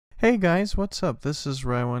Hey guys, what's up? This is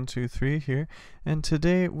Ry123 here, and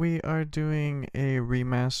today we are doing a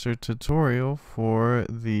remastered tutorial for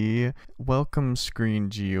the welcome screen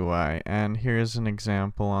GUI, and here's an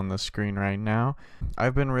example on the screen right now.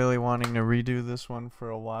 I've been really wanting to redo this one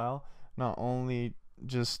for a while, not only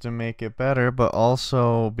just to make it better, but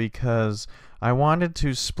also because I wanted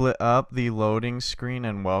to split up the loading screen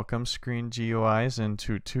and welcome screen GUIs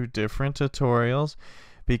into two different tutorials,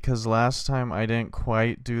 because last time I didn't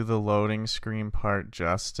quite do the loading screen part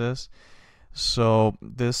justice. So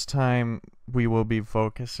this time we will be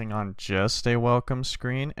focusing on just a welcome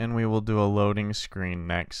screen, and we will do a loading screen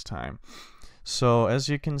next time. So as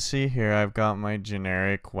you can see here, I've got my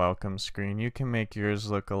generic welcome screen. You can make yours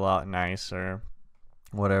look a lot nicer,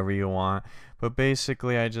 whatever you want, but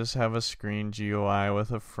basically I just have a screen GUI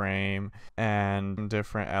with a frame and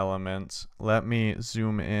different elements. Let me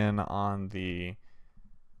zoom in on the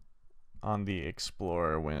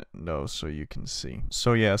Explorer window so you can see.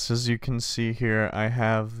 So yes, as you can see here, I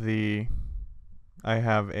have a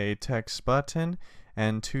text button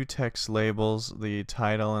and two text labels, the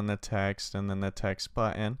title and the text, and then the text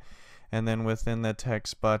button. And then within the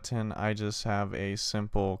text button, I just have a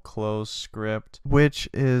simple close script, which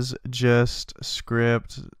is just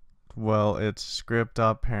script. Well, it's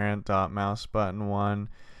script.Parent.Mouse button 1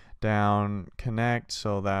 down connect,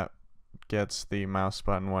 so that gets the mouse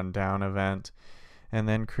button 1 down event, and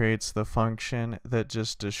then creates the function that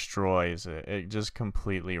just destroys it. It just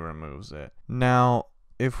completely removes it. Now,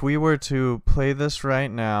 if we were to play this right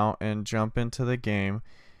now and jump into the game,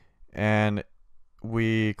 and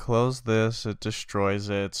we close this, it destroys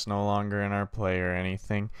it. It's no longer in our play or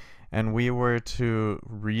anything. And we were to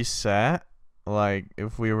reset, like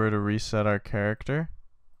if we were to reset our character,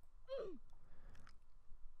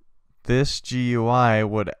 this GUI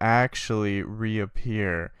would actually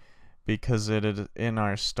reappear because it is in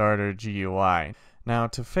our starter GUI. Now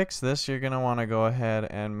to fix this, you're going to want to go ahead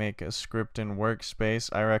and make a script in Workspace.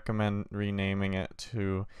 I recommend renaming it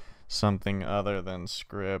to something other than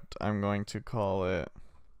script. I'm going to call it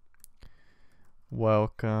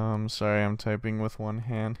welcome, sorry I'm typing with one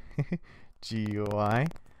hand, GUI.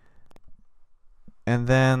 And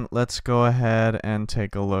then let's go ahead and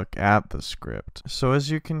take a look at the script. So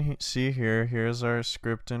as you can see here, here's our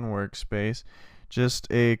script in Workspace. Just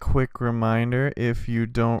a quick reminder, if you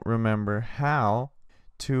don't remember how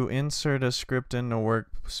to insert a script into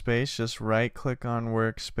Workspace, just right click on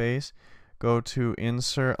Workspace, go to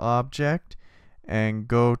Insert Object, and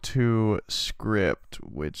go to Script,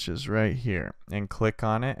 which is right here, and click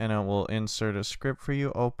on it, and it will insert a script for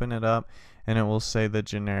you. Open it up, and it will say the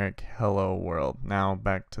generic hello world. Now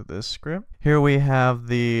back to this script. Here we have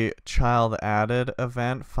the ChildAdded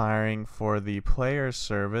event firing for the player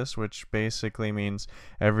service, which basically means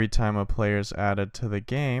every time a player is added to the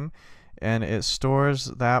game, and it stores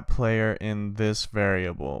that player in this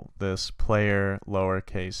variable, this player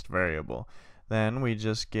lowercase variable. Then we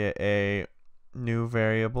just get a new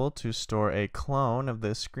variable to store a clone of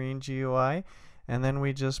the screen GUI, and then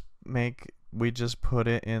we just put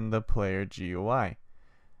it in the player GUI.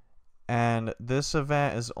 And this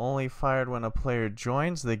event is only fired when a player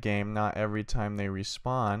joins the game, not every time they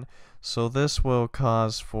respawn. So this will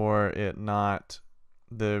cause for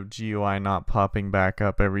the GUI not popping back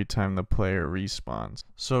up every time the player respawns.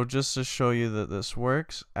 So just to show you that this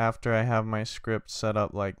works, after I have my script set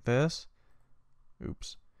up like this,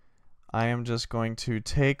 I am just going to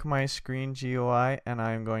take my screen GUI and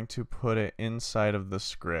I am going to put it inside of the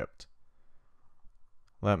script.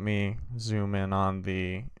 Let me zoom in on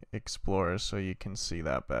the Explorer so you can see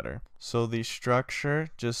that better. So the structure,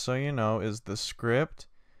 just so you know, is the script,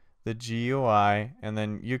 the GUI, and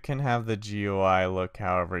then you can have the GUI look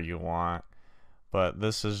however you want, but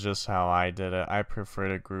this is just how I did it. I prefer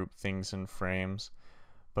to group things in frames,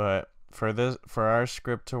 but for our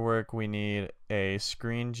script to work, we need a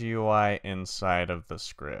screen GUI inside of the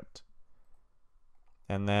script.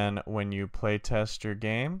 And then when you play test your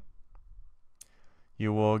game,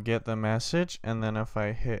 you will get the message, and then if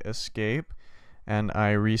I hit escape and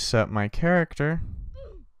I reset my character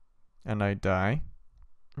and I die,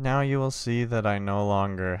 now you will see that I no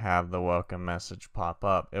longer have the welcome message pop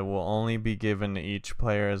up. It will only be given to each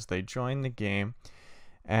player as they join the game.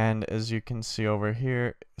 And as you can see over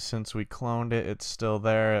here, since we cloned it, it's still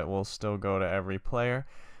there. It will still go to every player.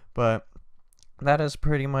 But that is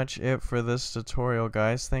pretty much it for this tutorial,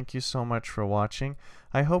 guys. Thank you so much for watching.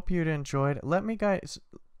 I hope you'd enjoyed. Let me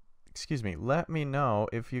know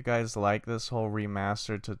if you guys like this whole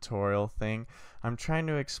remastered tutorial thing. I'm trying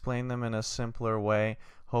to explain them in a simpler way.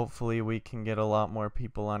 Hopefully we can get a lot more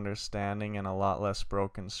people understanding and a lot less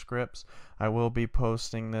broken scripts. I will be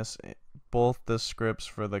posting both the scripts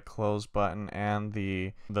for the close button and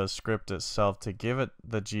the script itself to give it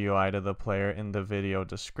the GUI to the player in the video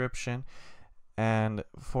description. And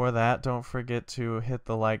for that, don't forget to hit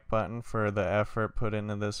the like button for the effort put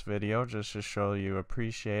into this video, just to show you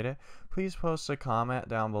appreciate it. Please post a comment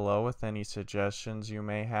down below with any suggestions you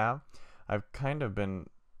may have. I've kind of been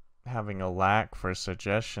having a lack for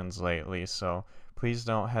suggestions lately, so please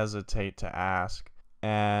don't hesitate to ask.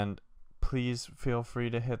 And please feel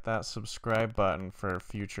free to hit that subscribe button for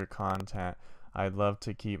future content. I'd love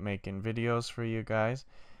to keep making videos for you guys.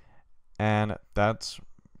 And that's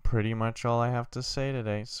pretty much all I have to say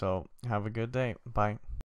today, so have a good day. Bye.